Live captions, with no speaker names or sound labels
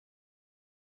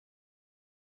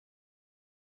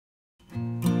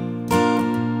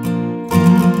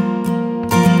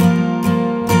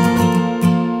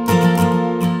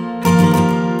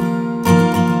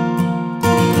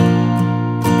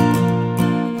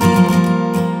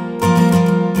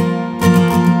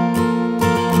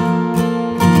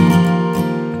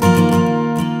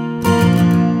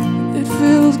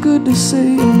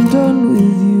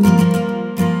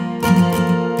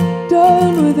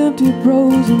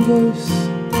verse.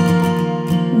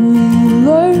 We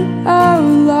learn our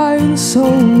lines so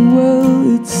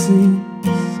well it seems,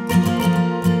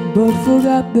 but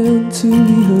forgot them to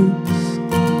rehearse.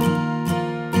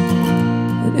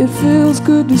 And it feels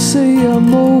good to say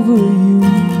I'm over you,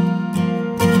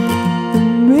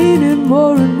 and mean it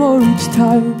more and more each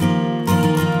time.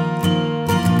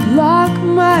 Lock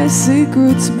my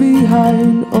secrets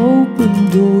behind open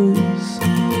doors,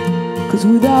 'cause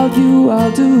without you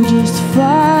I'll do just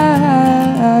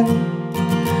fine.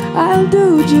 I'll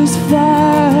do just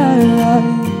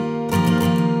fine.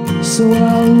 So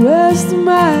I'll rest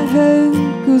my head,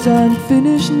 'cause I'm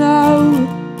finished now.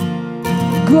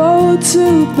 Go to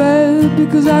bed,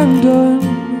 because I'm done.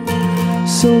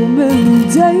 So many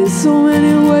days, so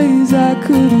many ways I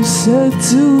could have said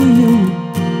to you,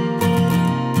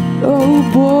 oh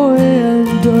boy, I'm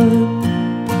done.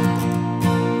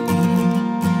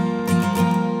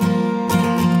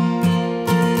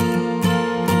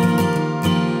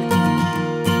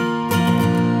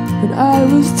 And I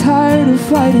was tired of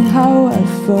fighting how I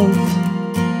felt,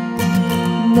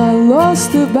 and I lost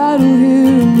the battle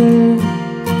here and there.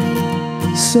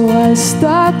 So I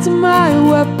stocked my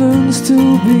weapons to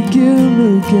begin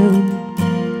again.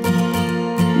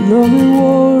 Love and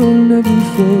war on every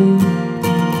foe.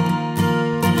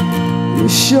 Your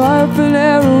sharpened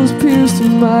arrows pierced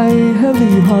my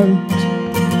heavy heart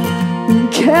and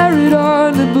carried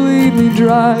on to bleed me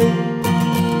dry.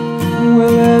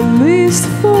 Well, at least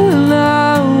for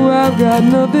now I've got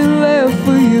nothing left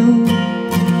for you,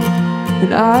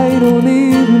 and I don't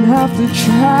even have to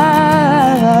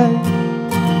try.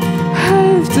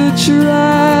 Have to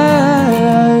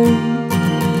try.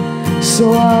 So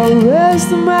I'll rest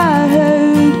my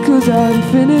head, 'cause I'm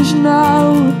finished now.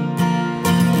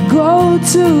 Go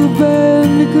to bed,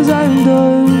 because I'm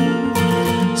done.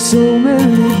 So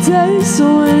many days, so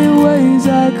many ways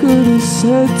I could have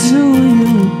said to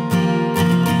you,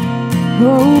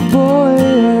 oh boy,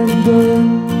 I'm done.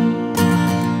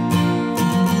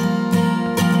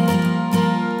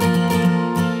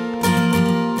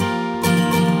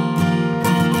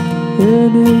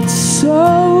 And it's so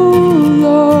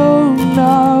long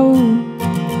now,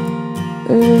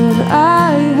 and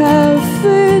I have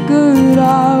figured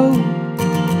out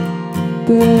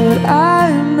that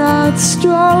I'm not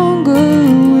stronger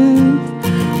with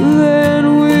than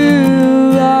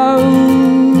without.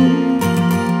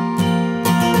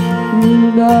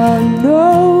 And I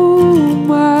know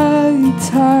my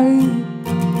time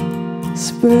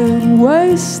spent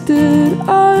wasted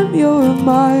on your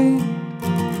mind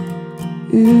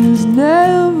is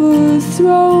never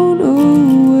thrown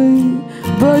away,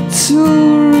 but to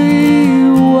rewind.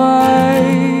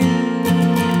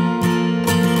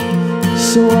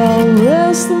 So I'll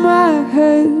rest my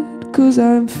head, 'cause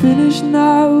I'm finished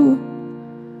now.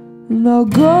 And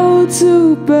I'll go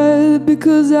to bed,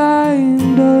 because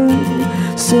I'm done.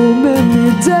 So many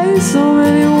days, so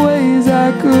many ways I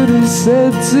could have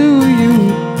said to you,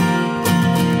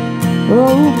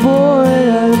 oh boy,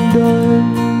 I'm done.